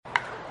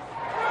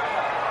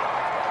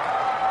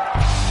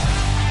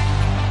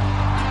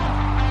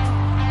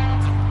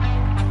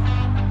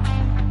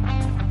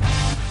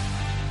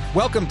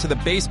Welcome to the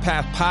Base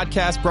Path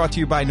Podcast, brought to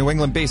you by New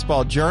England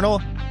Baseball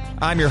Journal.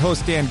 I'm your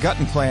host, Dan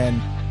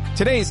Guttenplan.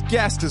 Today's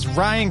guest is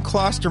Ryan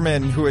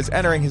Klosterman, who is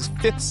entering his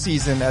 5th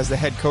season as the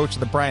head coach of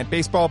the Bryant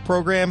Baseball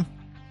program.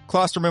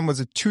 Klosterman was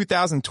a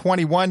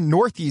 2021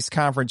 Northeast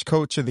Conference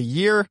Coach of the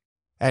Year,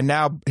 and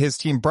now his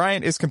team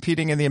Bryant is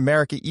competing in the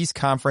America East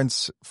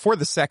Conference for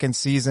the 2nd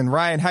season.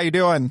 Ryan, how you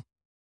doing?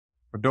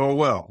 We're doing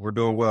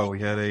well.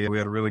 We had a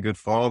really good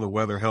fall. The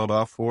weather held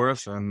off for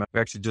us, and we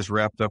actually just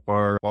wrapped up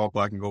our Fall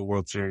Black and Gold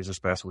World Series this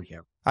past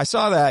weekend. I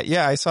saw that.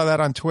 Yeah, I saw that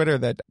on Twitter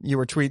that you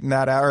were tweeting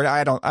that out. Or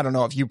I don't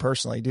know if you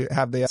personally do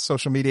have the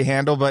social media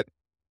handle, but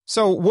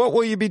so what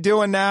will you be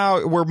doing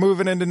now? We're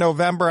moving into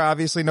November,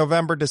 obviously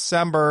November,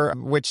 December,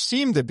 which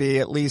seem to be,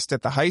 at least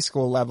at the high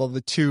school level,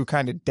 the two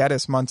kind of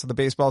deadest months of the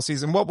baseball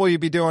season. What will you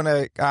be doing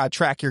to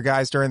track your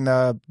guys during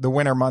the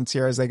winter months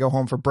here as they go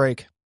home for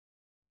break?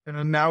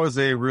 And now is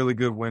a really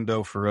good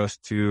window for us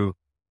to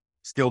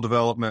skill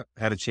development.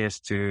 Had a chance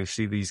to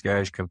see these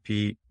guys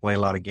compete, play a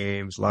lot of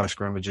games, a lot of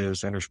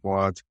scrimmages, inter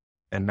squads.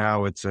 And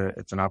now it's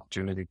an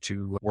opportunity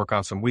to work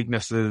on some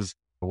weaknesses,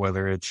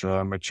 whether it's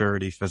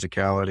maturity,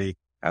 physicality,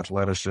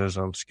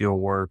 athleticism, skill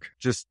work,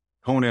 just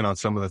hone in on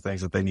some of the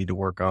things that they need to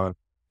work on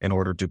in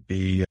order to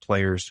be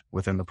players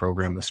within the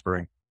program this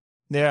spring.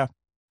 Yeah.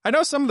 I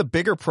know some of the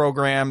bigger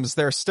programs,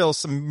 there's still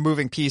some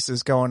moving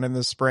pieces going in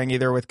the spring,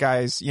 either with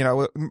guys,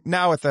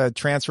 now with the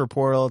transfer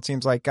portal, it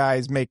seems like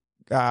guys make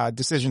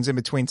decisions in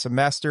between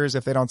semesters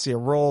if they don't see a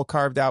role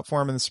carved out for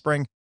them in the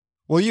spring.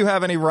 Will you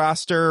have any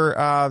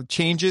roster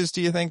changes,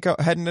 do you think,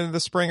 heading into the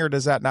spring, or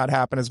does that not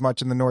happen as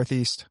much in the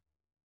Northeast?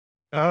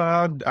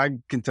 I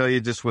can tell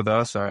you just with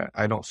us,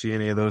 I don't see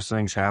any of those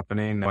things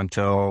happening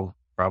until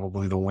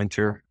probably the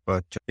winter.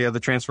 But yeah, the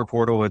transfer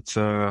portal, it's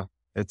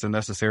a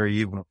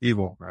necessary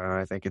evil.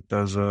 I think it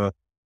does a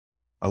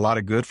lot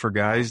of good for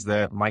guys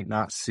that might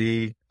not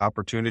see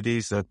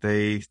opportunities that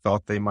they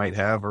thought they might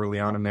have early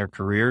on in their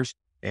careers.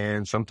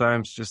 And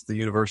sometimes just the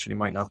university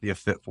might not be a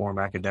fit for them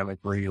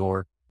academically,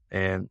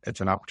 and it's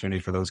an opportunity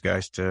for those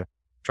guys to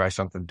try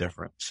something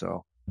different.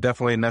 So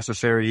definitely a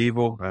necessary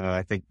evil.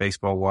 I think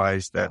baseball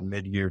wise, that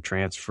mid-year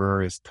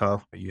transfer is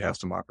tough. You have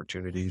some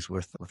opportunities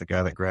with a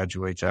guy that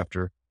graduates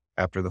after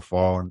the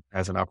fall and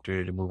has an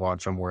opportunity to move on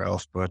somewhere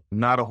else, but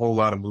not a whole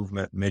lot of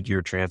movement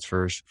mid-year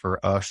transfers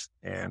for us,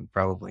 and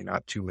probably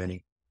not too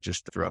many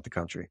just throughout the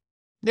country.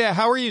 Yeah.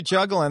 How are you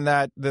juggling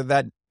that,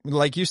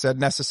 like you said,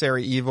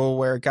 necessary evil,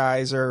 where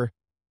guys are,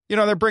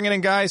 they're bringing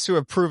in guys who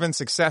have proven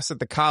success at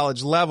the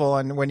college level.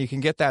 And when you can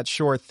get that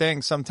sure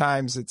thing,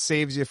 sometimes it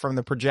saves you from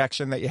the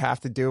projection that you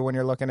have to do when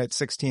you're looking at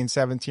 16,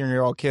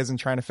 17-year-old kids and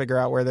trying to figure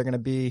out where they're going to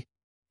be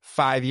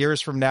 5 years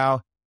from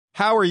now.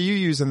 How are you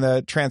using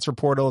the transfer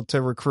portal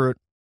to recruit?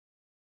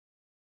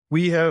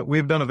 We've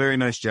done a very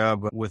nice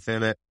job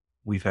within it.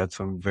 We've had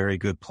some very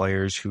good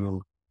players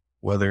who,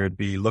 whether it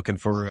be looking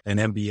for an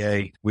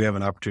MBA, we have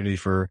an opportunity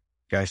for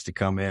guys to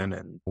come in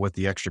and with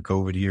the extra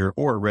COVID year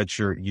or a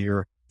redshirt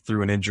year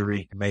through an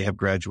injury, may have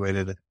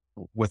graduated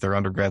with their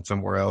undergrad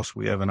somewhere else.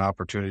 We have an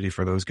opportunity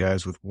for those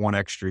guys with one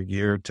extra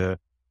year to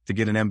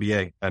get an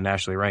MBA, a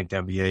nationally ranked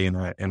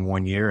MBA in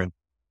 1 year, and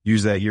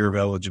use that year of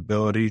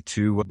eligibility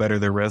to better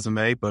their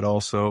resume, but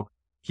also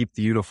keep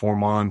the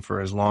uniform on for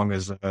as long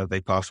as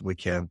they possibly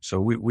can. So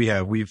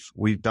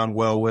we've done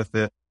well with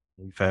it.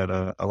 We've had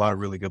a lot of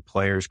really good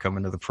players come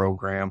into the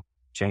program,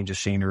 change the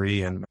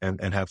scenery, and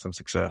have some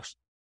success.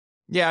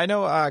 Yeah, I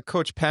know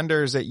Coach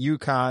Penders at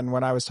UConn,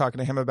 when I was talking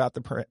to him about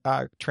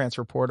the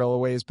transfer portal a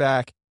ways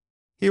back,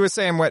 he was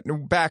saying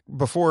back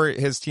before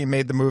his team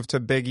made the move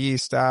to Big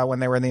East when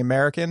they were in the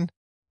American,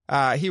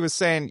 he was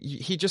saying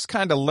he just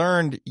kind of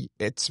learned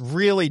it's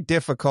really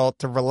difficult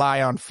to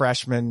rely on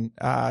freshmen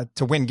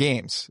to win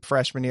games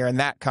freshman year in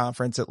that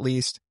conference, at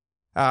least.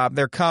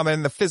 They're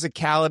coming. The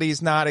physicality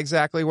is not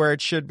exactly where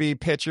it should be.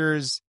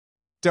 Pitchers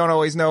don't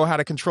always know how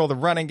to control the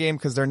running game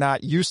because they're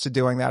not used to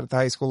doing that at the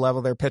high school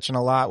level. They're pitching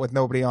a lot with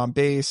nobody on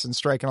base and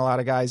striking a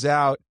lot of guys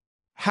out.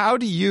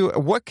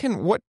 What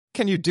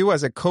can you do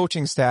as a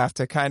coaching staff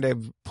to kind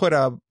of put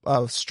a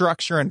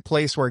structure in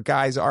place where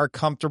guys are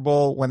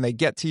comfortable when they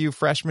get to you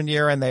freshman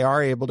year and they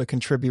are able to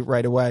contribute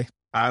right away?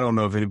 I don't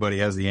know if anybody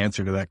has the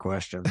answer to that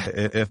question.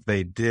 If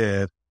they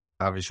did,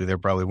 obviously they're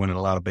probably winning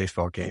a lot of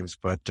baseball games,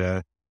 but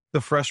the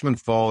freshman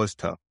fall is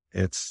tough.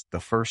 It's the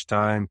first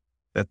time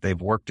that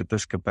they've worked at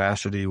this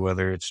capacity,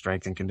 whether it's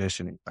strength and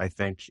conditioning. I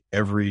think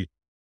every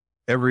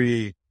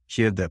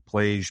kid that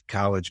plays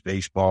college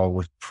baseball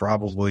was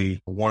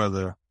probably one of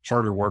the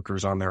harder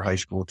workers on their high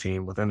school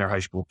team, within their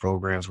high school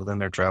programs, within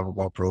their travel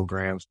ball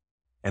programs.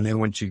 And then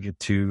once you get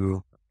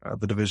to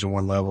the Division I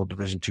level,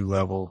 Division II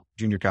level,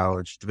 junior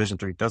college, Division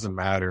III, doesn't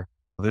matter.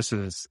 This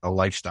is a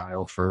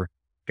lifestyle for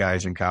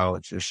guys in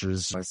college. This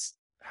is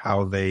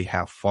how they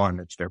have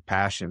fun. It's their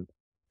passion.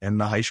 And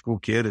the high school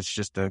kid, it's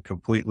just a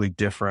completely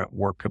different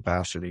work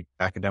capacity.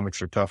 Academics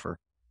are tougher.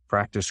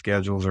 Practice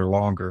schedules are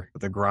longer.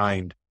 The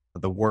grind,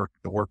 the work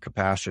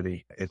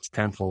capacity, it's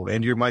tenfold.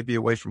 And you might be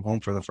away from home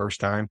for the first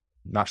time,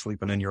 not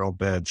sleeping in your own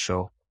bed.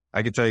 So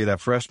I can tell you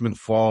that freshman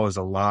fall is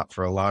a lot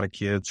for a lot of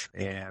kids,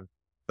 and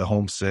the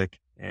homesick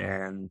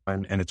And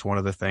it's one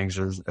of the things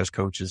as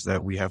coaches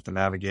that we have to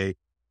navigate.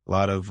 A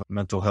lot of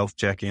mental health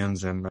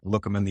check-ins and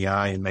look them in the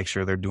eye and make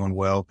sure they're doing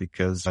well,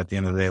 because at the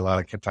end of the day, a lot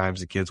of times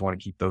the kids want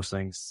to keep those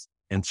things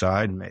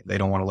inside, and they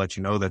don't want to let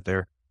you know that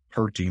they're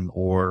hurting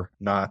or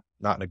not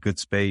in a good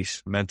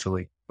space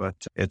mentally. But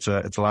it's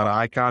a lot of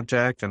eye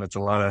contact, and it's a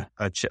lot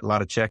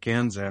of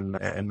check-ins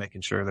and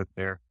making sure that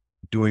they're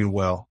doing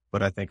well.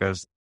 But I think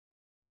as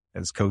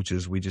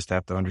coaches, we just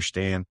have to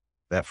understand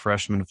that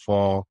freshman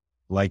fall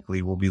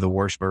likely will be the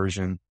worst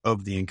version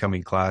of the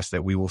incoming class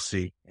that we will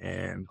see,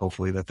 and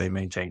hopefully that they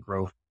maintain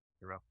growth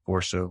throughout the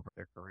course of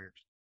their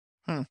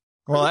careers.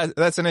 Well,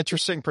 that's an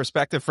interesting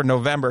perspective for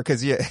November,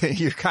 because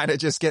you're kind of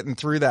just getting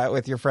through that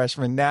with your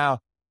freshmen now.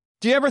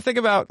 Do you ever think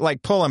about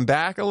like pulling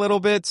back a little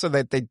bit so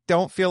that they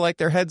don't feel like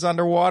their head's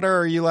underwater? Or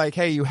are you like,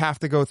 hey, you have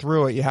to go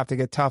through it, you have to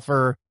get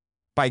tougher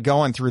by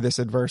going through this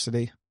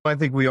adversity? I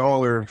think we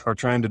all are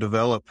trying to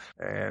develop,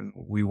 and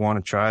we want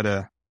to try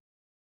to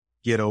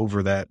get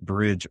over that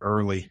bridge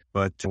early.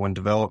 But when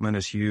development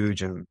is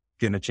huge and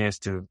getting a chance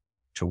to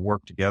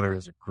work together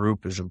as a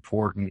group is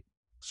important,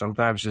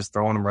 sometimes just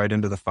throwing them right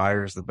into the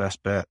fire is the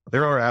best bet.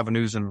 There are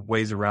avenues and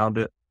ways around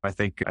it. I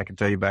think I can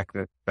tell you back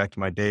to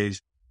my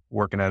days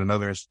working at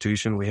another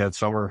institution, we had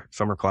summer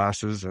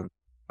classes, and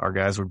our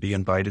guys would be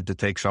invited to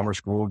take summer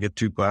school, get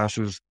 2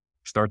 classes,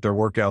 start their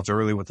workouts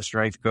early with the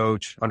strength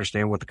coach,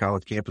 understand what the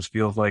college campus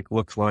feels like,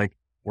 looks like,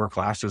 where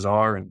classes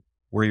are, and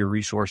where your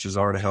resources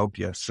are to help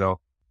you. So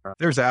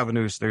there's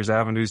avenues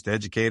to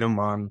educate them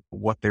on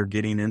what they're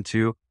getting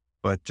into.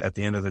 But at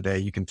the end of the day,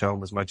 you can tell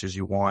them as much as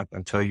you want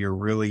until you're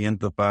really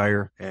into the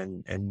fire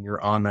and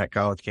you're on that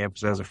college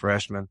campus as a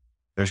freshman.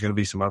 There's going to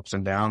be some ups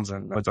and downs,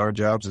 and it's our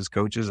jobs as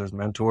coaches, as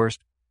mentors,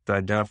 to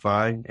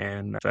identify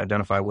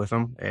with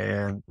them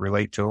and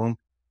relate to them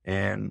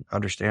and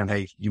understand,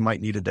 hey, you might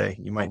need a day.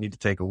 You might need to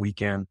take a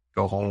weekend,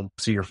 go home,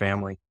 see your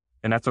family.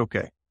 And that's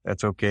okay.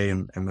 That's okay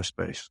in this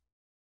space.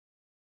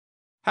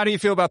 How do you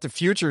feel about the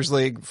Futures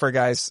League for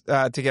guys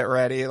to get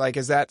ready? Like,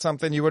 is that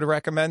something you would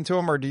recommend to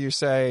them, or do you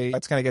say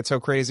it's going to get so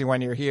crazy when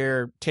you're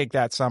here, take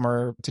that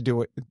summer to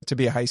do it, to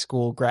be a high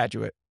school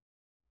graduate?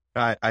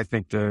 I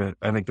think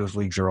those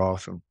leagues are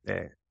awesome.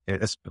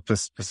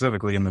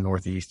 Specifically in the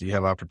Northeast, you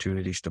have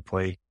opportunities to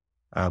play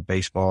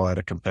baseball at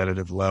a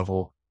competitive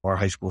level. Our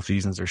high school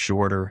seasons are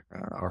shorter.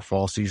 Our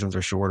fall seasons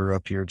are shorter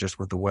up here just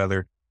with the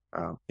weather.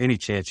 Any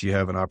chance you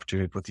have an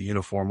opportunity to put the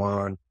uniform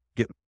on,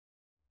 get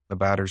the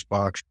batter's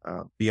box,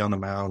 be on the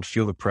mound,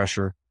 feel the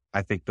pressure.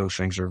 I think those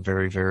things are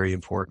very, very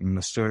important.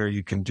 The sooner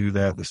you can do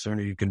that, the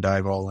sooner you can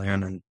dive all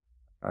in and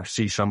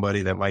see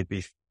somebody that might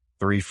be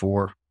 3,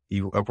 4,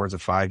 upwards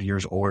of 5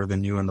 years older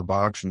than you in the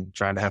box and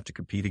trying to have to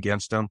compete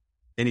against them.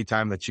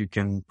 Anytime that you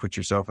can put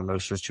yourself in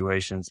those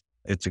situations,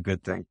 it's a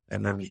good thing.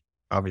 And then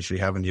obviously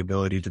having the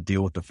ability to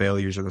deal with the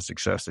failures or the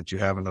success that you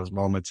have in those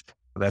moments,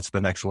 that's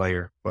the next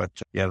layer. But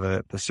yeah,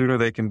 the sooner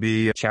they can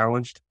be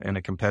challenged in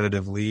a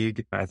competitive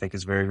league, I think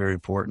is very, very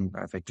important.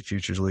 I think the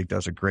Futures League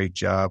does a great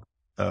job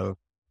of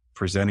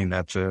presenting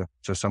that to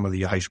some of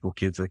the high school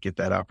kids that get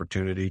that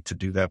opportunity to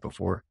do that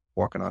before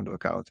walking onto a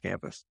college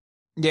campus.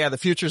 Yeah, the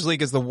Futures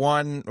League is the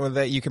one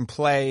that you can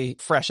play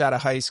fresh out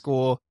of high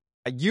school.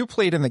 You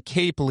played in the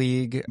Cape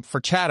League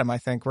for Chatham, I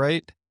think,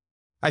 right?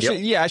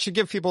 I should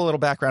give people a little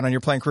background on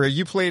your playing career.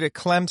 You played at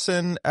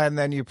Clemson, and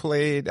then you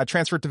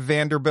transferred to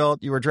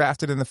Vanderbilt. You were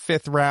drafted in the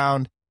 5th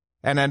round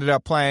and ended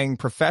up playing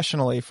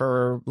professionally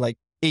for like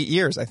 8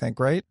 years, I think,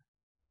 right?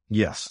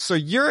 Yes. So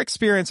your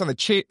experience on the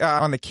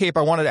Cape,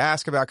 I wanted to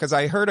ask about, because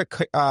I heard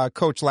a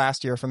coach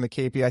last year from the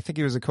Cape. I think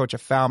he was a coach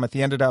of Falmouth.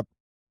 He ended up,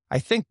 I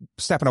think,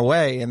 stepping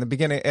away in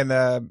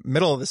the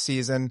middle of the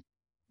season.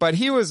 But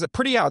he was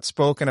pretty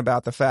outspoken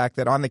about the fact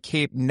that on the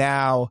Cape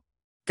now,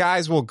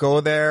 guys will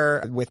go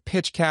there with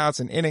pitch counts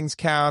and innings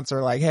counts,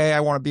 or like, hey, I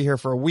want to be here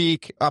for a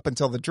week up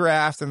until the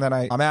draft, and then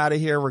I'm out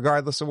of here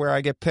regardless of where I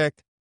get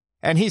picked.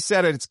 And he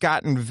said it's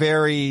gotten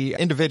very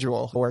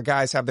individual, where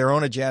guys have their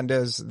own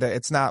agendas. That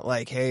it's not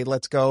like, hey,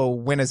 let's go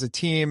win as a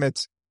team.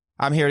 It's,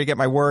 I'm here to get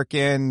my work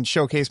in,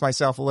 showcase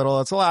myself a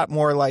little. It's a lot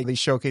more like these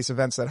showcase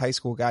events that high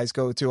school guys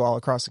go to all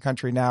across the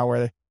country now,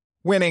 where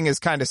winning is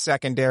kind of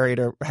secondary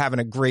to having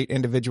a great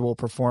individual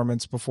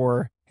performance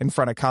before in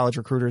front of college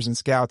recruiters and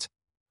scouts.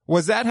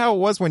 Was that how it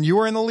was when you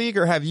were in the league,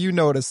 or have you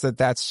noticed that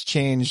that's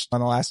changed in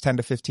the last 10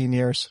 to 15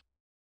 years?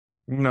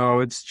 No,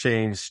 it's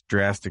changed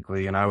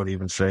drastically, and I would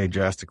even say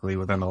drastically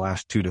within the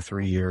last 2 to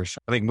 3 years.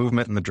 I think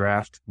moving the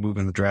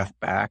draft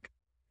back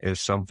is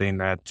something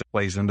that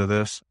plays into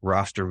this.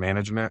 Roster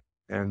management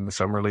in the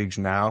summer leagues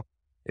now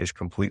is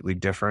completely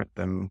different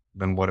than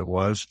what it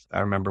was.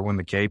 I remember when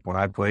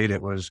I played,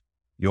 it was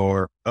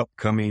your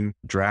upcoming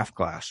draft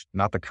class,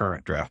 not the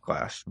current draft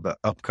class, the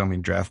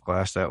upcoming draft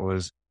class that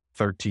was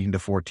 13 to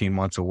 14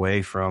 months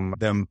away from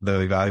them, the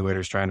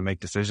evaluators trying to make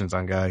decisions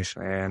on guys.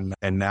 And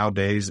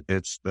nowadays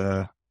it's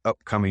the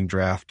upcoming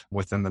draft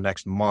within the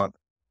next month,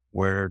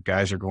 where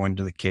guys are going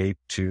to the Cape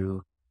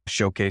to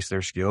showcase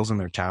their skills and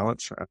their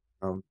talents.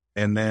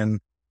 And then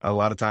a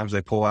lot of times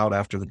they pull out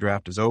after the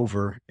draft is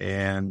over,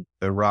 and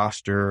the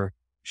roster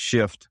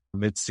shift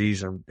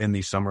mid-season in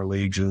these summer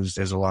leagues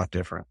is a lot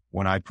different.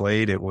 When I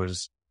played, it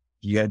was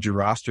you had your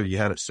roster, you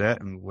had it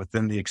set, and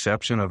within the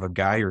exception of a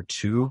guy or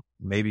two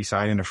maybe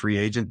signing a free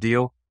agent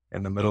deal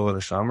in the middle of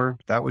the summer,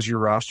 that was your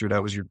roster,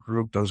 that was your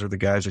group. Those are the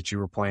guys that you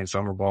were playing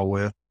summer ball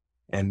with.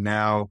 And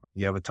now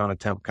you have a ton of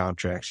temp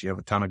contracts. You have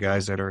a ton of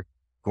guys that are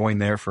going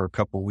there for a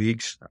couple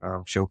weeks,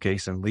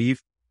 showcase and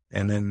leave.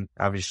 And then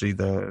obviously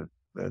the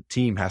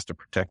team has to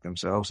protect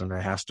themselves and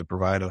it has to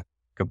provide a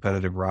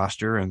competitive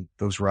roster. And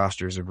those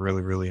rosters have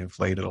really, really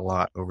inflated a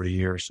lot over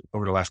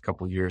the last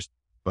couple of years.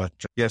 But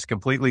yes,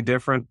 completely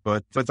different,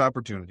 but it's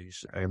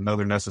opportunities.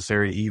 Another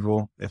necessary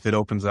evil. If it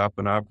opens up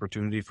an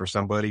opportunity for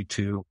somebody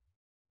to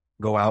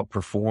go out,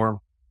 perform,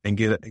 and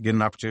get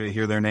an opportunity to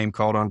hear their name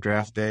called on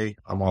draft day,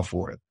 I'm all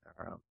for it.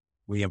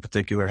 We in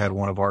particular had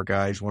one of our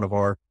guys, one of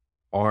our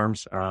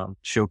arms,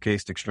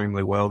 showcased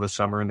extremely well this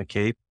summer in the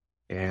Cape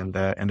and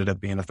ended up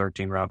being a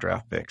 13th-round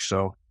draft pick.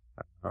 So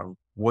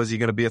was he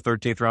going to be a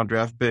 13th round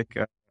draft pick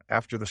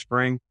after the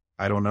spring?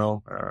 I don't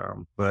know.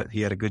 But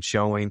he had a good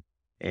showing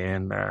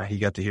and he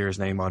got to hear his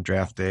name on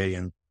draft day.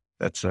 And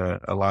that's a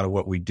lot of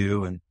what we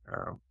do. And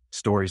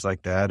stories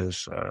like that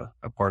is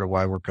a part of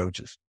why we're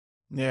coaches.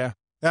 Yeah.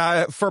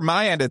 For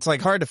my end, it's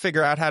like hard to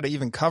figure out how to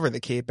even cover the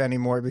Cape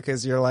anymore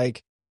because you're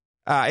like,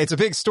 it's a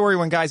big story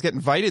when guys get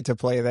invited to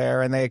play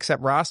there and they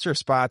accept roster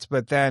spots.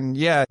 But then,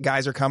 yeah,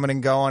 guys are coming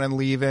and going and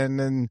leaving.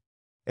 And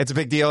it's a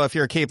big deal if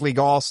you're a Cape League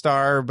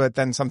All-Star, but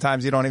then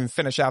sometimes you don't even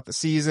finish out the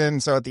season.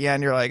 So at the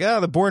end, you're like, oh,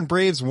 the Bourne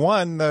Braves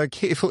won the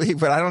Cape League,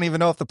 but I don't even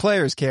know if the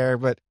players care.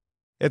 But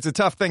it's a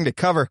tough thing to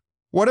cover.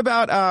 What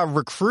about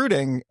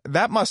recruiting?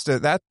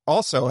 That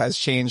also has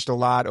changed a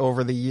lot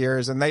over the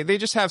years. And they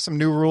just have some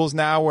new rules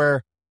now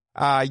where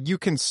you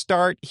can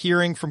start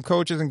hearing from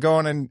coaches and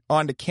going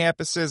on to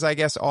campuses, I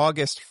guess,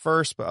 August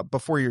 1st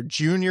before your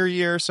junior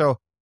year. So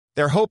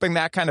they're hoping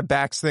that kind of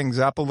backs things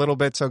up a little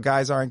bit so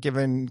guys aren't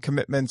given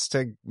commitments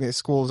to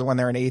schools when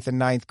they're in 8th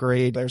and 9th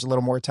grade. There's a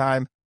little more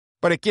time.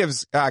 But it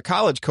gives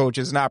college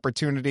coaches an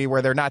opportunity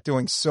where they're not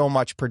doing so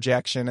much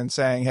projection and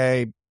saying,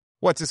 hey,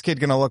 what's this kid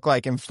going to look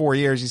like in 4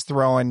 years? He's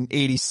throwing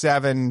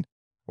 87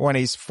 when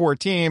he's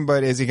 14,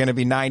 but is he going to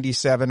be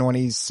 97 when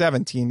he's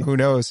 17? Who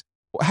knows?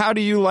 How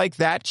do you like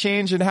that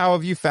change, and how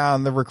have you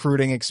found the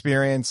recruiting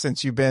experience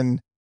since you've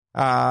been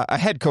a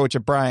head coach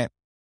at Bryant?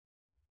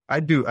 I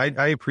do.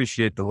 I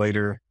appreciate the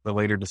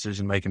later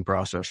decision-making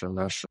process in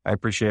this. I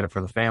appreciate it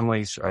for the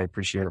families. I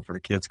appreciate it for the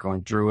kids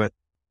going through it.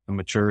 The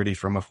maturity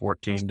from a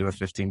 14 to a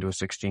 15 to a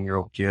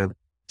 16-year-old kid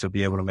to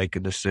be able to make a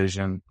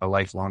decision, a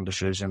lifelong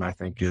decision, I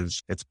think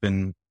it's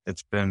been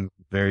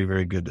very,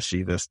 very good to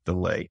see this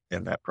delay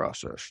in that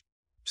process.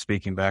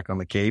 Speaking back on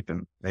the Cape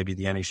and maybe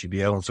the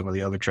NACBL and some of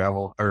the other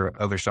travel or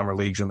other summer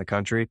leagues in the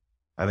country,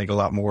 I think a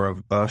lot more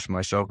of us,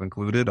 myself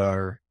included,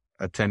 are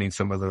attending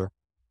some of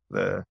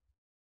the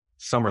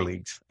summer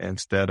leagues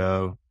instead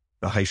of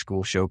the high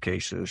school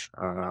showcases.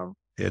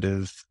 It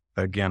is,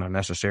 again, a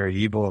necessary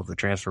evil of the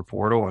transfer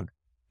portal. And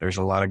there's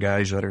a lot of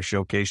guys that are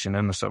showcasing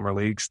in the summer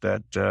leagues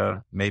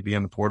that may be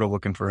in the portal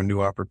looking for a new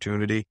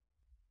opportunity.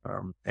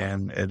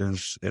 And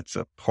it's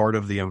a part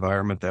of the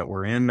environment that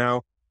we're in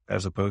now,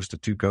 as opposed to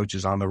two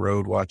coaches on the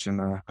road watching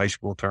a high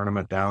school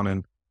tournament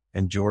down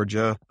in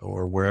Georgia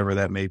or wherever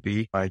that may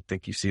be. I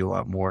think you see a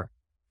lot more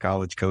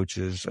college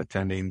coaches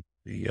attending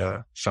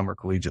the summer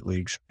collegiate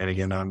leagues. And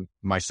again, I'm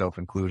myself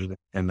included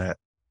in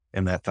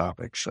that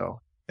topic.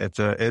 So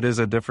it is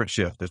a different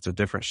shift. It's a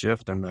different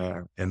shift in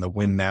the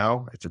win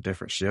now. It's a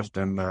different shift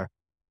in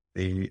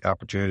the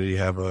opportunity to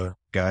have a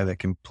guy that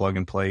can plug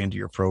and play into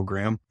your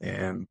program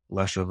and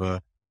less of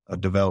a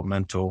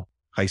developmental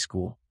high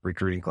school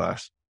recruiting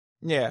class.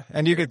 Yeah,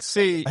 and you could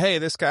see, hey,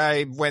 this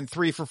guy went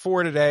 3 for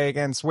 4 today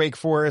against Wake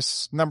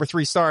Forest, number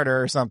 3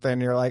 starter or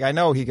something. You're like, I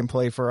know he can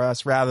play for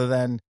us, rather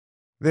than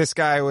this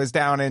guy was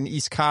down in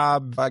East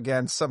Cobb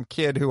against some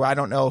kid who I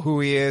don't know who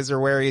he is or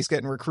where he's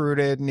getting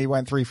recruited, and he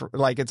went 3 for,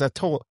 like, it's a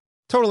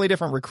totally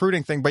different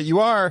recruiting thing. But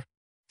you are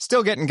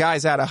still getting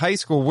guys out of high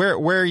school.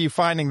 Where are you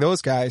finding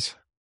those guys?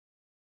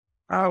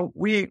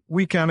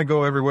 We kind of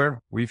go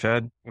everywhere. We've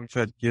had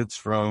kids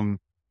from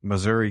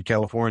Missouri,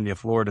 California,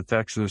 Florida,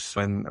 Texas,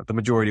 and the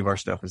majority of our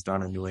stuff is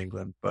done in New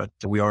England. But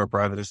we are a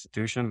private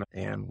institution,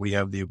 and we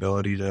have the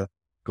ability to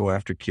go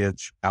after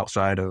kids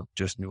outside of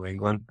just New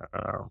England.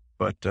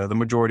 But the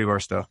majority of our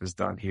stuff is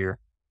done here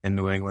in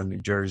New England,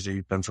 New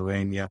Jersey,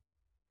 Pennsylvania.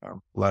 A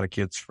lot of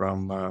kids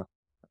from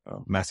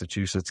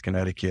Massachusetts,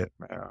 Connecticut,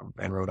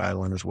 and Rhode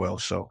Island as well.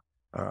 So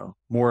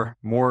more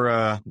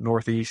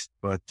Northeast,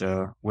 but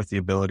with the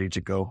ability to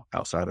go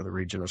outside of the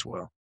region as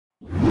well.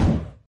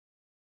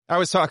 I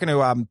was talking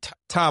to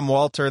Tom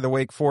Walter, the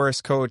Wake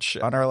Forest coach,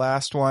 on our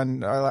last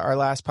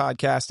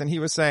podcast, and he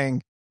was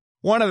saying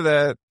one of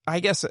the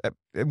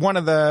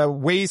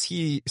ways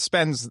he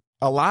spends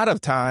a lot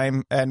of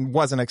time and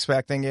wasn't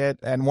expecting it,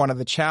 and one of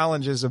the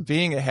challenges of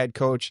being a head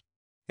coach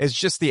is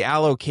just the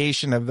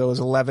allocation of those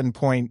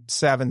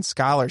 11.7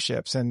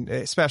 scholarships. And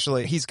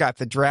especially he's got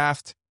the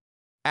draft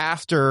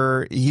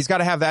after, he's got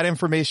to have that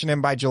information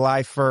in by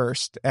July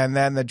 1st. And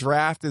then the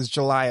draft is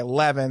July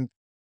 11th.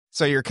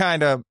 So you're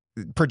kind of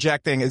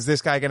projecting, is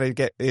this guy going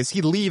to is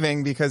he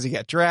leaving because he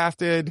got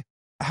drafted?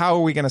 How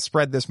are we going to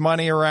spread this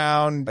money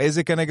around? Is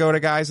it going to go to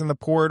guys in the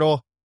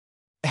portal?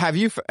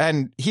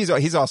 And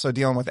he's also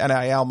dealing with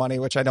NIL money,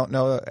 which I don't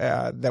know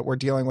that we're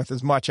dealing with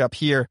as much up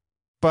here.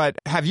 But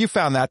have you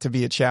found that to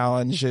be a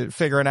challenge,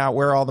 figuring out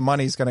where all the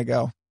money's going to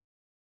go?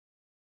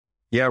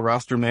 Yeah,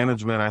 roster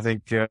management. I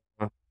think 4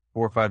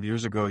 or 5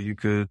 years ago, you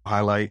could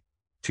highlight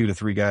 2 to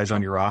 3 guys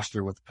on your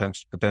roster with the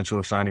potential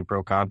of signing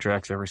pro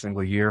contracts every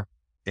single year.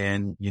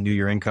 And you knew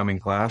your incoming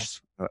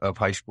class of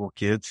high school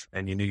kids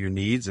and you knew your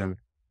needs, and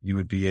you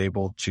would be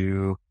able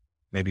to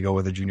maybe go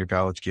with a junior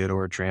college kid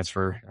or a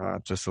transfer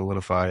to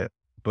solidify it.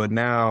 But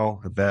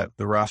now that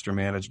the roster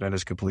management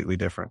is completely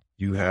different,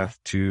 you have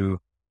to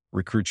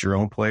recruit your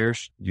own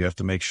players. You have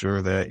to make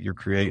sure that you're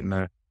creating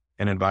an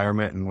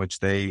environment in which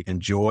they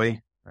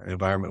enjoy, an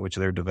environment in which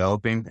they're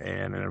developing,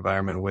 and an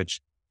environment in which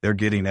they're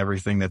getting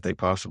everything that they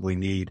possibly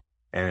need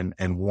and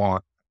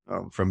want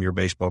from your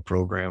baseball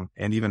program,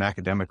 and even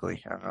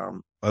academically.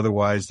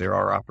 Otherwise, there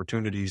are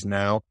opportunities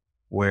now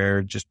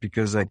where just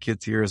because that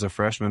kid's here as a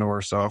freshman or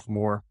a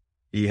sophomore,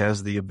 he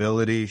has the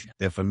ability,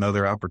 if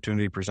another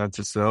opportunity presents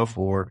itself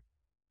or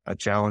a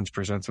challenge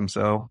presents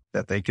himself,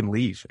 that they can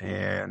leave.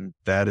 And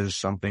that is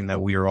something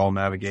that we are all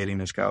navigating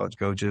as college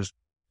coaches.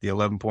 The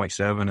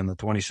 11.7 and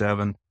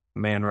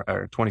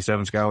the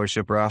 27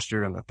 scholarship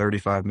roster and the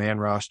 35 man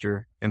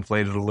roster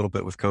inflated a little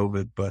bit with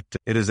COVID, but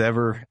it is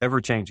ever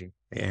changing.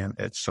 And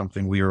it's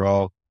something we are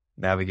all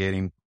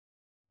navigating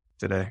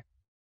today.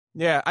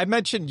 Yeah. I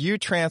mentioned you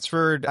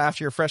transferred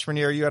after your freshman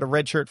year. You had a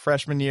redshirt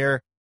freshman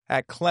year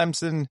at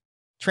Clemson,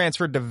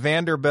 transferred to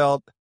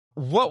Vanderbilt.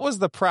 What was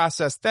the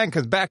process then?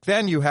 Because back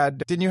then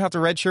didn't you have to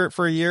redshirt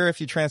for a year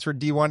if you transferred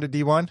D1 to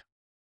D1?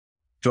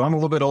 So I'm a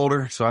little bit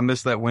older, so I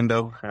missed that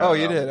window. Oh,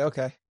 you did?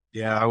 Okay.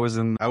 Yeah, I was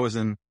in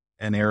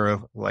an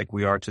era like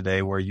we are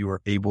today where you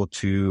were able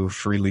to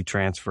freely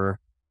transfer,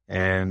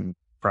 and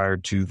prior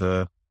to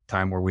the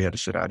time where we had to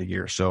sit out a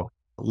year. So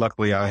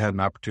luckily I had an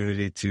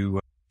opportunity to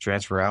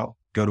transfer out,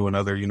 go to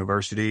another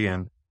university,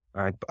 and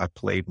I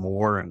played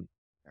more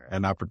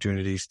and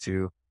opportunities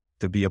to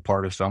be a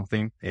part of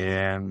something.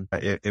 And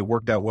it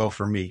worked out well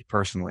for me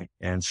personally.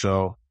 And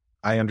so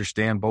I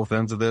understand both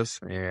ends of this,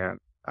 and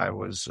I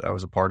was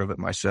a part of it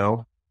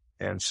myself.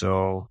 And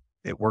so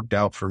it worked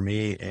out for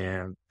me.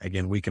 And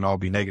again, we can all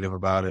be negative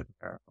about it,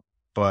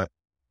 but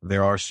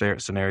there are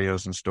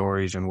scenarios and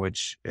stories in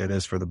which it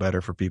is for the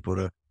better for people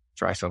to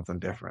try something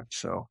different.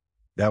 So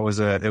it was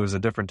a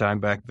different time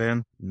back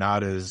then,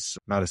 not as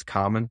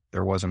common.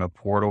 There wasn't a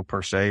portal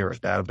per se or a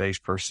database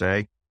per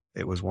se.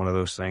 It was one of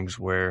those things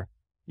where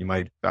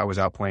I was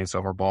out playing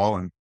summer ball,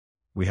 and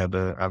we had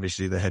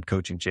obviously the head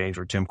coaching change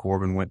where Tim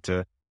Corbin went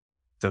to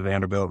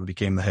Vanderbilt and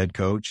became the head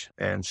coach.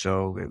 And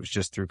so it was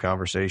just through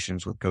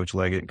conversations with Coach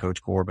Leggett and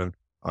Coach Corbin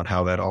on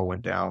how that all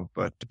went down.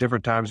 But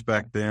different times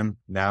back then.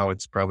 Now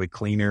it's probably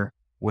cleaner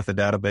with a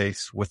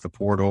database, with the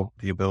portal,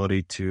 the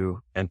ability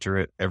to enter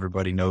it.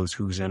 Everybody knows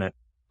who's in it,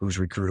 who's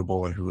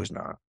recruitable, and who is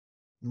not.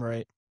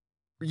 Right.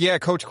 Yeah,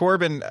 Coach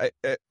Corbin,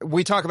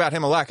 we talk about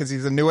him a lot because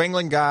he's a New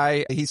England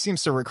guy. He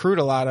seems to recruit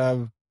a lot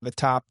of the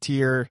top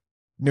tier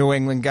New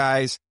England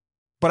guys.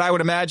 But I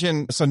would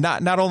imagine, so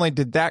not only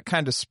did that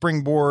kind of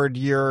springboard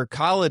your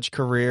college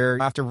career,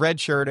 after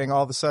redshirting,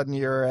 all of a sudden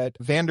you're at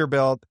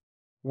Vanderbilt,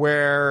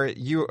 where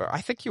I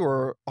think you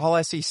were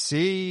all SEC.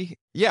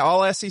 Yeah,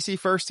 all SEC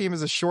first team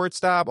as a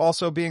shortstop,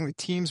 also being the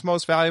team's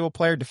most valuable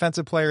player,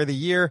 defensive player of the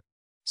year.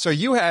 So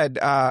you had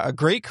a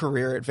great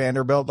career at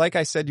Vanderbilt. Like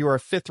I said, you were a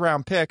 5th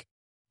round pick.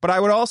 But I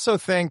would also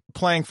think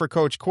playing for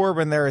Coach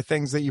Corbin, there are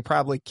things that you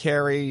probably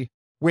carry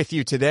with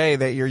you today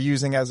that you're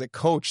using as a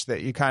coach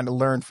that you kind of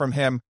learned from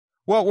him.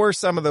 What were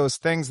some of those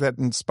things that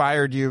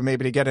inspired you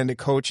maybe to get into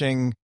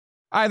coaching,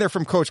 either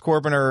from Coach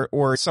Corbin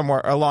or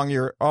somewhere along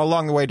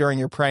the way during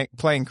your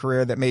playing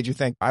career that made you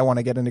think, I want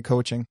to get into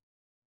coaching?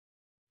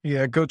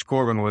 Yeah, Coach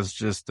Corbin was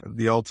just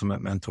the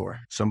ultimate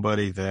mentor,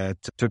 somebody that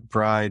took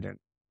pride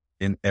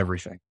in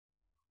everything.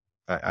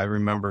 I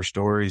remember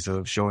stories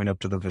of showing up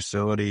to the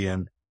facility,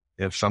 and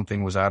if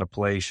something was out of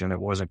place and it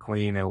wasn't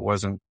clean, it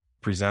wasn't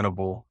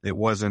presentable, it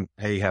wasn't,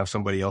 hey, have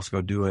somebody else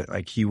go do it.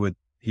 Like he would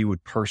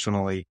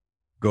personally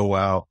go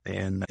out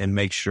and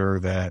make sure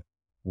that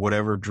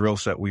whatever drill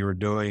set we were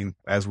doing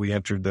as we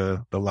entered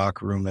the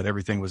locker room, that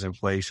everything was in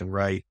place and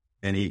right.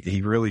 And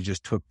he really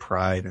just took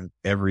pride in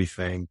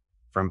everything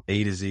from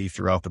A to Z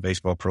throughout the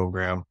baseball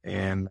program.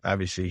 And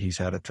obviously he's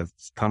had a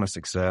ton of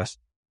success.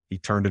 He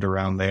turned it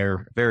around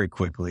there very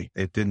quickly.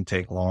 It didn't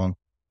take long.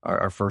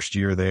 Our first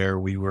year there,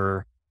 we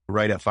were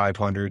right at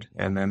 500.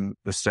 And then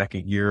the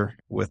second year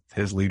with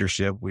his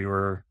leadership, we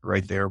were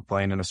right there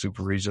playing in a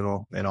super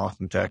regional in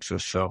Austin,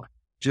 Texas. So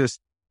just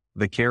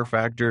the care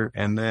factor,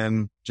 and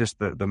then just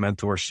the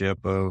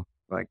mentorship of,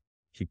 like,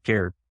 he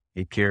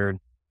cared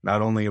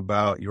not only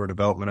about your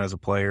development as a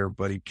player,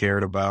 but he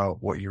cared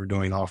about what you were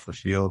doing off the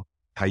field,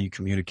 how you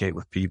communicate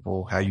with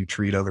people, how you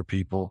treat other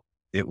people.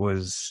 It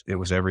was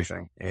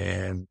everything.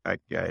 And I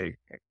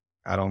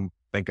don't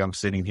think I'm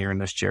sitting here in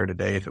this chair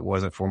today if it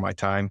wasn't for my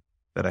time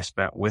that I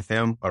spent with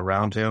him,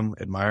 around him,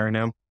 admiring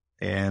him.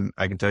 And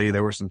I can tell you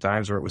there were some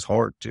times where it was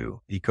hard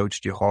too. He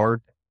coached you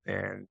hard,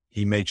 and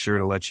he made sure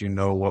to let you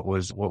know what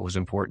was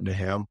important to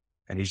him.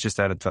 And he's just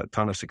had a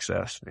ton of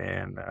success.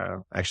 And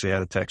actually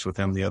had a text with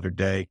him the other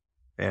day.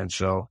 And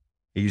so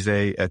he's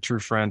a true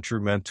friend,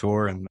 true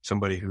mentor, and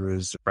somebody who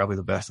is probably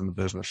the best in the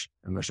business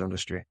in this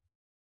industry.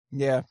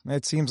 Yeah,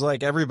 it seems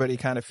like everybody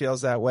kind of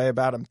feels that way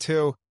about him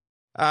too.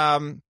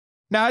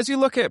 Now, as you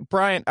look at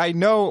Bryant, I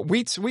know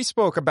we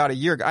spoke about a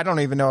year ago. I don't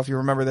even know if you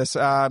remember this.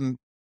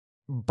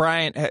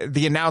 Bryant,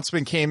 the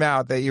announcement came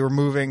out that you were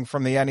moving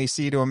from the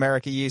NEC to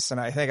America East, and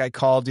I think I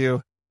called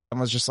you and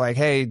was just like,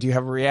 hey, do you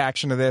have a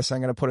reaction to this?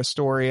 I'm going to put a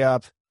story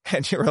up.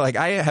 And you were like,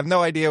 I have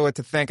no idea what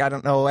to think. I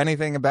don't know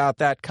anything about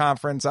that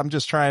conference. I'm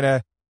just trying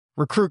to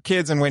recruit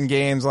kids and win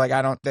games. Like,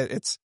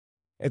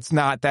 it's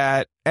not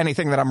that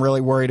anything that I'm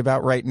really worried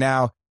about right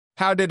now.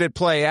 How did it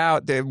play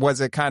out?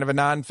 Was it kind of a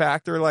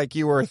non-factor like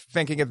you were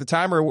thinking at the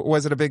time, or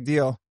was it a big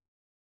deal?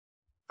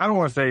 I don't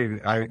want to say,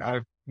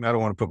 I don't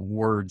want to put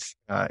words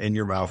in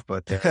your mouth,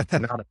 but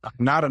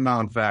not a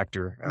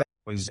non-factor.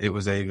 It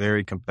was a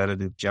very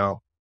competitive jump.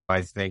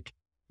 I think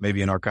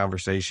maybe in our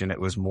conversation, it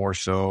was more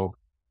so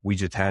we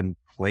just hadn't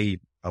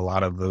played a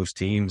lot of those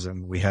teams,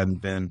 and we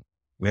hadn't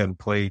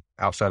played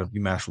outside of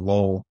UMass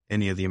Lowell,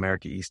 any of the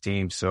America East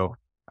teams. So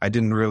I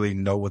didn't really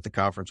know what the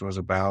conference was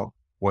about.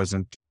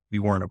 We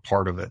weren't a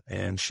part of it.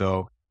 And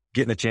so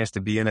getting a chance to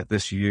be in it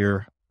this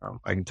year,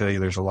 I can tell you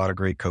there's a lot of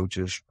great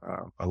coaches,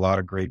 a lot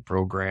of great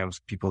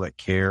programs, people that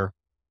care.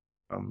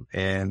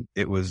 And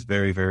it was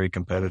very, very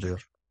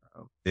competitive.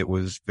 It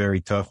was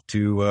very tough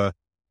to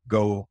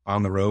go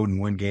on the road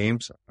and win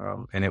games.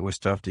 And it was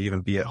tough to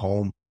even be at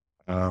home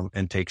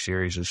and take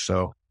series.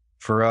 So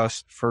for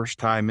us, first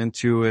time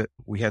into it,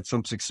 we had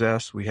some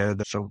success. We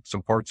had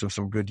some parts of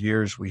some good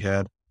years. We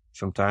had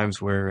some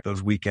times where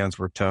those weekends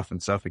were tough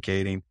and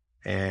suffocating.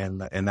 And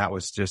that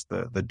was just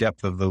the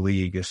depth of the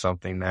league is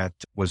something that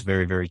was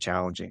very, very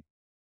challenging.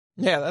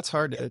 Yeah, that's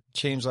hard to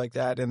change like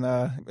that in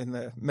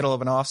the middle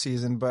of an off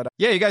season. But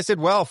yeah, you guys did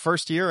well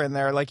first year in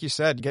there. Like you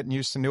said, getting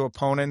used to new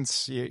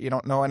opponents. You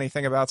don't know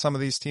anything about some of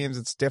these teams.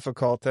 It's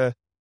difficult to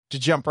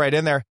jump right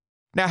in there.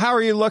 Now, how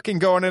are you looking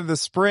going into the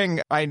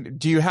spring?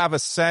 Do you have a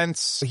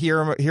sense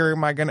here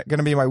am I going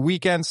to be my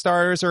weekend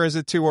starters, or is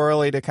it too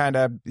early to kind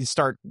of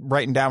start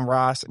writing down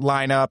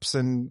lineups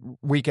and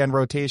weekend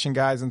rotation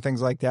guys and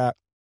things like that?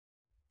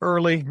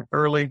 Early.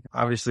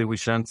 Obviously, we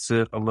sense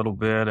it a little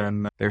bit,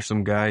 and there's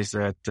some guys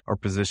that are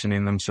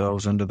positioning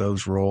themselves into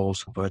those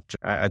roles. But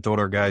I told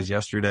our guys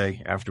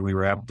yesterday after we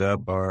wrapped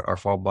up our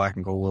fall black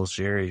and gold World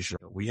Series,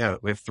 we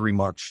have 3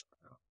 months.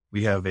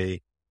 We have a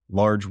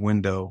large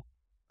window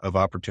of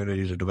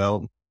opportunity to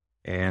develop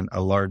and a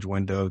large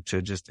window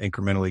to just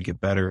incrementally get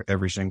better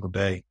every single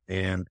day.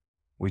 And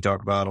we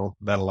talk about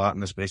that a lot in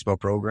this baseball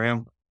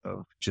program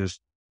of just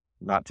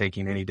not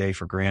taking any day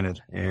for granted.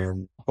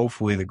 And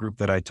hopefully the group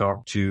that I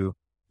talked to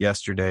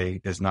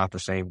yesterday is not the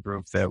same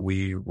group that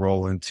we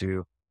roll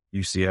into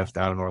UCF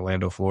down in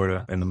Orlando,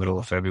 Florida in the middle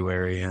of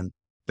February. And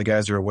the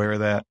guys are aware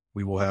of that.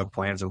 We will have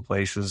plans in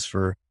places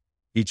for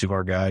each of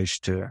our guys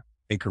to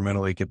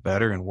incrementally get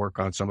better and work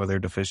on some of their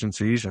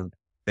deficiencies, and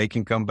they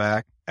can come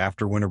back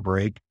after winter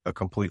break a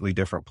completely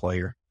different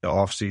player. The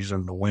off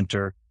season, the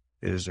winter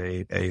is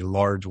a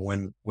large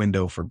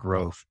window for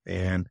growth,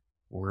 and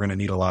we're going to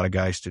need a lot of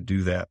guys to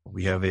do that.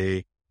 We have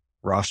a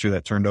roster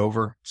that turned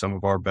over. Some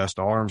of our best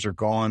arms are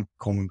gone.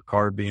 Coleman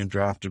Picard being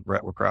drafted,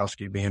 Brett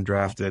Wikrowski being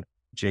drafted,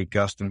 Jake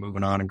Gustin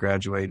moving on and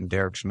graduating,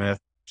 Derek Smith.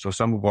 So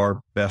some of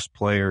our best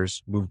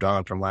players moved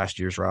on from last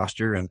year's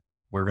roster, and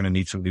we're going to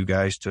need some new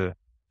guys to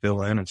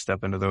fill in and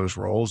step into those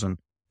roles. And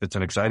it's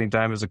an exciting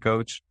time as a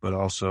coach, but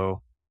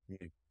also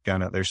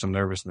there's some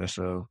nervousness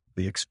of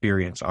the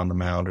experience on the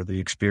mound or the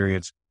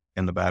experience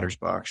in the batter's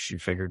box. You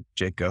figured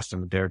Jake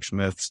Gustin and Derek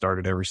Smith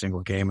started every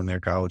single game in their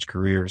college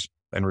careers,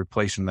 and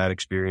replacing that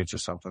experience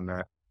is something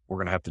that we're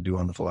going to have to do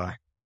on the fly.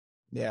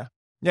 Yeah.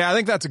 Yeah, I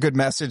think that's a good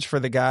message for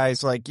the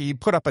guys. Like, you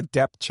put up a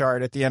depth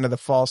chart at the end of the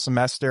fall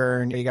semester,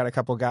 and you got a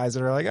couple guys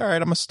that are like, all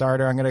right, I'm a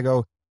starter. I'm going to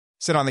go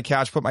sit on the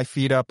couch, put my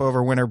feet up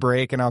over winter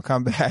break, and I'll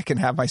come back and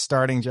have my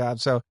starting job.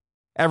 So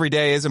every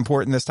day is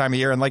important this time of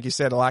year. And like you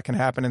said, a lot can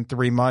happen in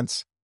 3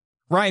 months.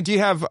 Ryan, do you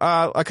have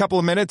a couple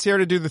of minutes here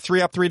to do the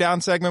 3 up, 3 down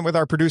segment with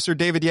our producer,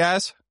 David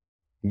Yaz?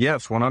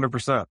 Yes,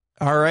 100%.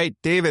 All right,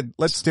 David,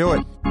 let's do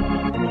it.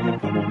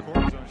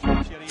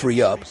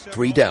 3 up,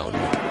 3 down.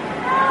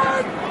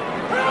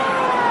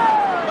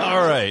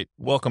 All right.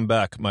 Welcome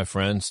back, my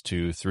friends,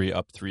 to 3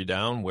 up, 3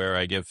 down, where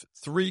I give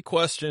 3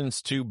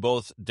 questions to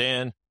both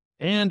Dan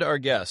and our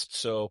guest.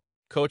 So,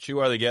 Coach, you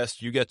are the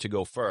guest. You get to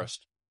go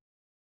first.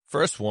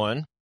 First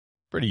one,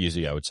 pretty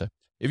easy, I would say.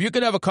 If you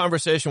could have a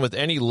conversation with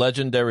any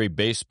legendary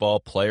baseball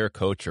player,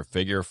 coach, or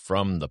figure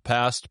from the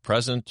past,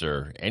 present,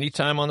 or any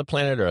time on the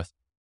planet Earth,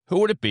 who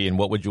would it be and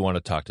what would you want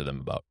to talk to them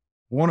about?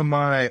 One of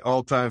my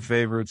all-time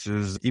favorites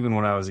is, even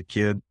when I was a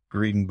kid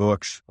reading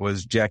books,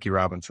 was Jackie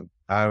Robinson.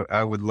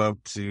 I would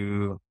love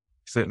to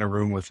sit in a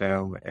room with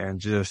him and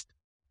just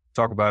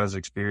talk about his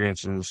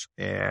experiences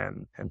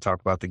and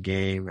talk about the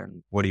game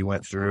and what he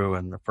went through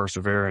and the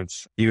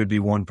perseverance, he would be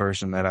one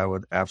person that I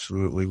would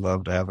absolutely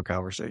love to have a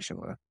conversation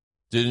with.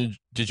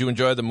 Did you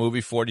enjoy the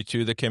movie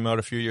 42 that came out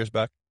a few years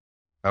back?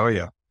 Oh,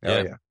 yeah.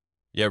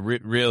 Yeah,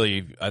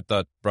 really, I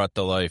thought brought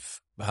to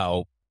life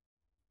how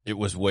it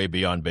was way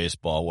beyond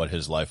baseball, what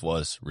his life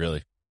was,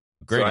 really.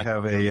 Great. So I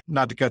have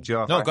not to cut you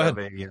off. No, go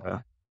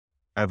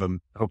ahead.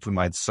 Hopefully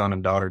my son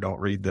and daughter don't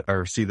read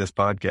or see this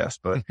podcast,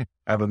 but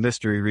I have a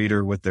mystery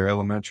reader with their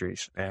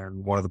elementaries.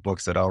 And one of the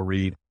books that I'll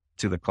read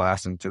to the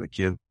class and to the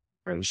kids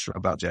is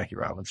about Jackie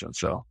Robinson.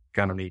 So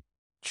kind of neat.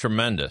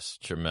 Tremendous.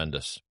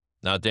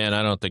 Now, Dan,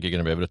 I don't think you're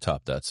going to be able to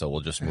top that, so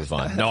we'll just move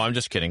on. No, I'm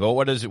just kidding. Well,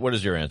 what is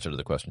your answer to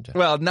the question, Dan?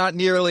 Well, not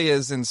nearly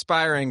as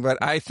inspiring, but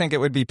I think it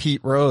would be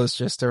Pete Rose,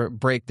 just to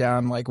break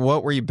down, like,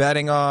 what were you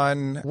betting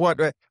on?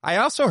 I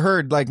also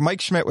heard, like, Mike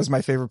Schmidt was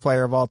my favorite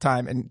player of all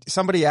time, and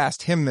somebody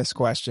asked him this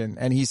question,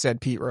 and he said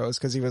Pete Rose,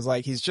 because he was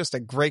like, he's just a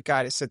great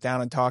guy to sit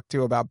down and talk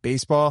to about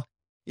baseball.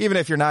 Even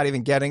if you're not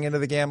even getting into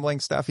the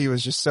gambling stuff, he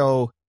was just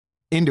so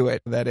into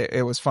it that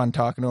it was fun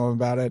talking to him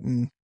about it,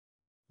 and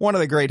one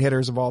of the great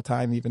hitters of all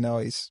time, even though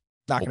he's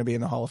not going to be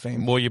in the Hall of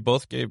Fame. Well, you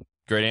both gave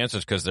great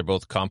answers because they're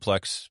both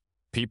complex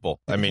people.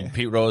 I mean,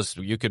 Pete Rose,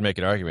 you could make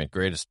an argument,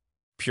 greatest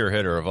pure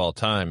hitter of all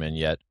time, and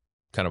yet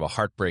kind of a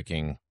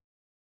heartbreaking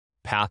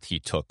path he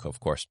took,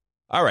 of course.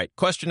 All right,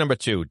 question number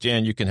 2.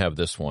 Dan, you can have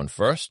this one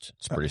first.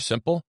 It's pretty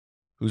simple.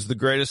 Who's the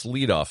greatest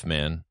leadoff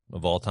man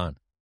of all time?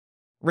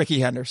 Rickey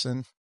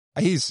Henderson.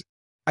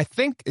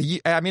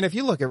 If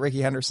you look at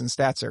Rickey Henderson's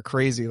stats, they're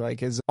crazy. Like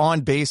his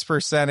on-base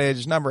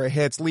percentage, number of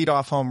hits,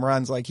 leadoff home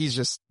runs, like he's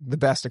just the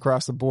best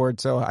across the board.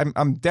 So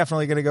I'm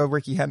definitely going to go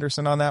Rickey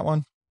Henderson on that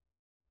one.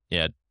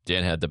 Yeah,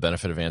 Dan had the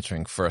benefit of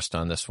answering first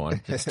on this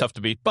one. It's tough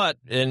to beat,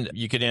 and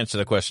you could answer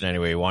the question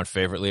anyway. You want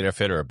favorite leadoff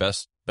hitter or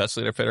best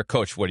leadoff hitter?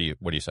 Coach, what do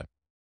you say?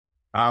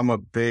 I'm a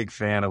big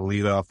fan of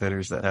leadoff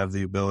hitters that have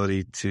the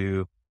ability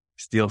to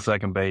steal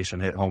second base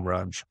and hit home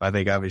runs. I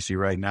think obviously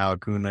right now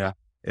Acuna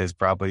is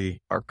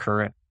probably our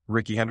current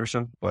Rickey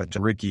Henderson, but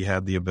Rickey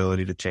had the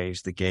ability to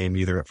change the game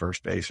either at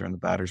first base or in the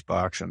batter's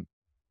box. And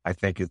I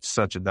think it's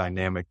such a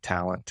dynamic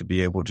talent to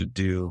be able to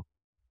do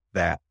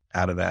that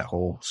out of that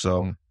hole.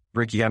 So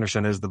Rickey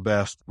Henderson is the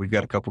best. We've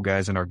got a couple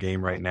guys in our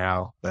game right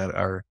now that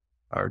are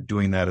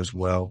doing that as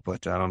well,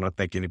 but I don't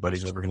think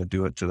anybody's ever going to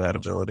do it to that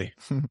ability.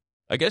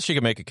 I guess you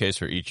could make a case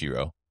for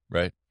Ichiro,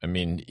 right? I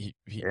mean,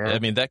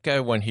 that guy,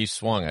 when he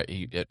swung,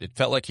 it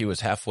felt like he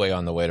was halfway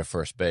on the way to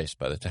first base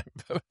by the time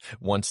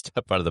one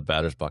step out of the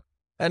batter's box.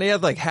 And he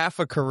had like half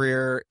a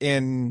career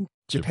in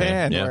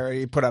Japan where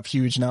he put up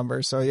huge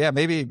numbers. So yeah,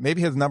 maybe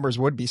his numbers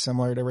would be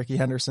similar to Rickey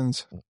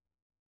Henderson's.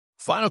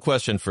 Final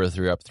question for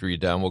 3 Up, 3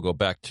 Down. We'll go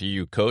back to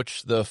you,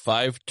 Coach. The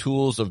 5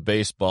 tools of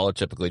baseball are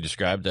typically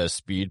described as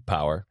speed,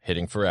 power,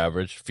 hitting for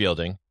average,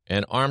 fielding,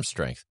 and arm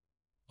strength.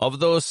 Of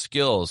those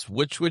skills,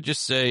 which would you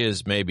say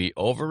is maybe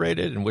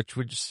overrated and which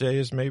would you say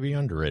is maybe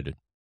underrated?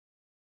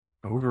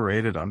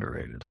 Overrated,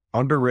 underrated.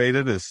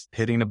 Underrated is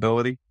hitting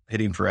ability,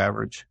 hitting for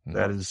average.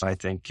 That is, I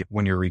think,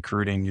 when you're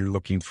recruiting, you're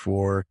looking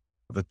for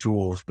the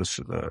tools,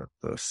 the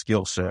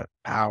skill set,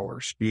 power,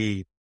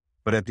 speed.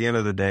 But at the end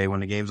of the day,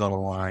 when the game's on the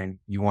line,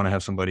 you want to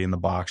have somebody in the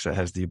box that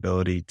has the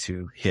ability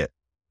to hit.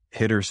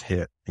 Hitters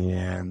hit.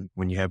 And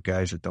when you have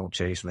guys that don't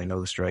chase and they know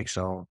the strike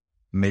zone,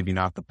 maybe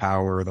not the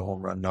power or the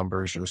home run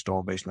numbers or the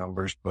stolen base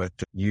numbers, but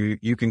you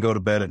can go to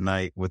bed at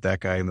night with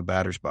that guy in the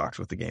batter's box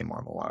with the game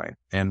on the line.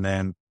 And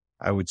then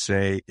I would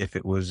say if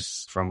it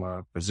was from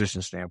a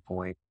position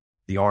standpoint,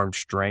 the arm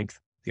strength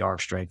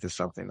is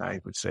something I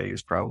would say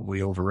is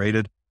probably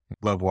overrated.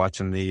 Love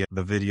watching the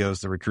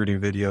videos, the recruiting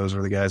videos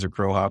where the guys are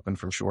crow hopping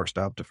from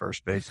shortstop to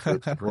first base.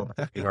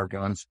 Our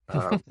guns.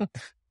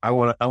 I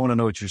want to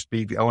know what your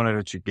speed. I want to know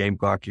what your game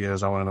clock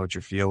is. I want to know what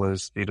your feel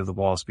is, speed of the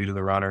ball, speed of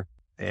the runner,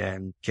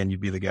 and can you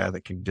be the guy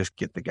that can just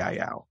get the guy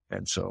out?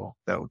 And so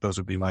those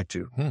would be my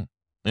 2.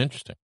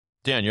 Interesting.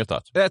 Dan, your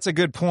thoughts? That's a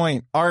good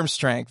point. Arm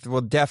strength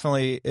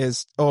definitely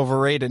is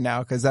overrated now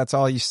because that's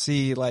all you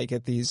see. Like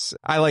at these,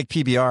 I like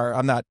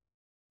PBR.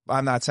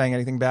 I'm not saying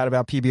anything bad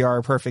about PBR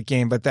or Perfect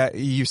Game, but that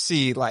you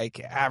see like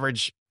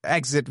average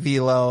exit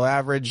velo,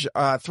 average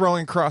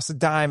throwing across the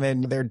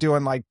diamond. They're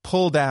doing like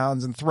pull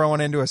downs and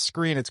throwing into a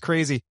screen. It's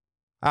crazy.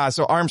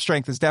 So arm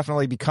strength has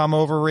definitely become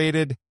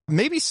overrated.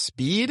 Maybe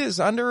speed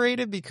is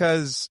underrated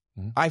because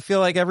I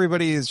feel like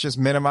everybody has just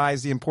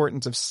minimized the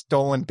importance of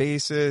stolen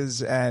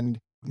bases. And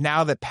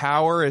now that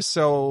power is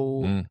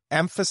so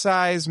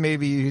emphasized,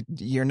 maybe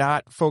you're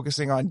not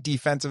focusing on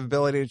defensive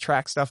ability to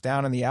track stuff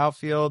down in the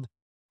outfield.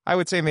 I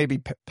would say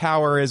maybe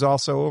power is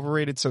also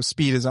overrated, so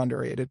speed is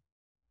underrated.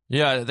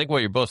 Yeah, I think what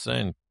you're both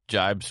saying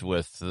jibes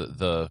with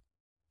the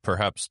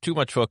perhaps too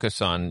much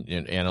focus on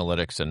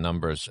analytics and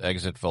numbers,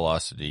 exit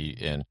velocity,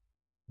 and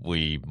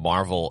we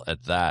marvel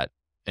at that.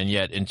 And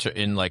yet,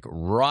 in like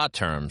raw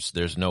terms,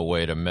 there's no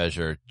way to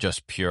measure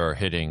just pure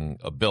hitting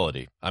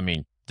ability. I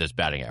mean, there's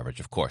batting average,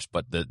 of course,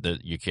 but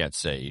you can't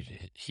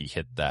say he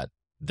hit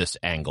this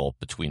angle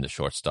between the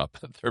shortstop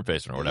and third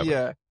baseman or whatever.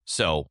 Yeah.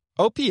 So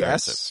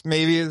OPS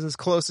maybe is as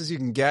close as you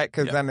can get,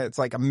 because then it's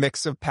like a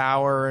mix of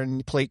power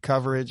and plate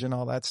coverage and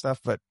all that stuff,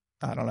 but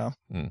I don't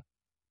know.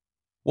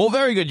 Well,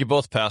 very good. You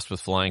both passed with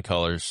flying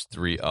colors,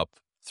 3 up,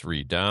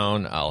 3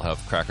 down. I'll have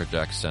Cracker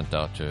Jacks sent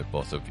out to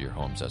both of your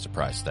homes as a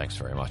prize. Thanks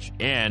very much.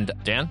 And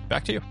Dan,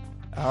 back to you.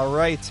 All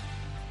right.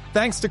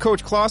 Thanks to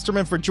Coach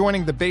Klosterman for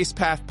joining the Base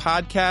Path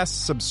Podcast.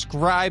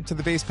 Subscribe to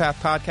the Base Path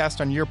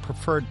Podcast on your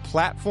preferred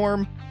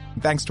platform.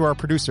 And thanks to our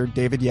producer,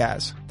 David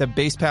Yaz. The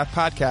Base Path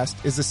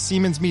Podcast is a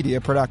Siemens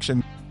Media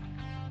production.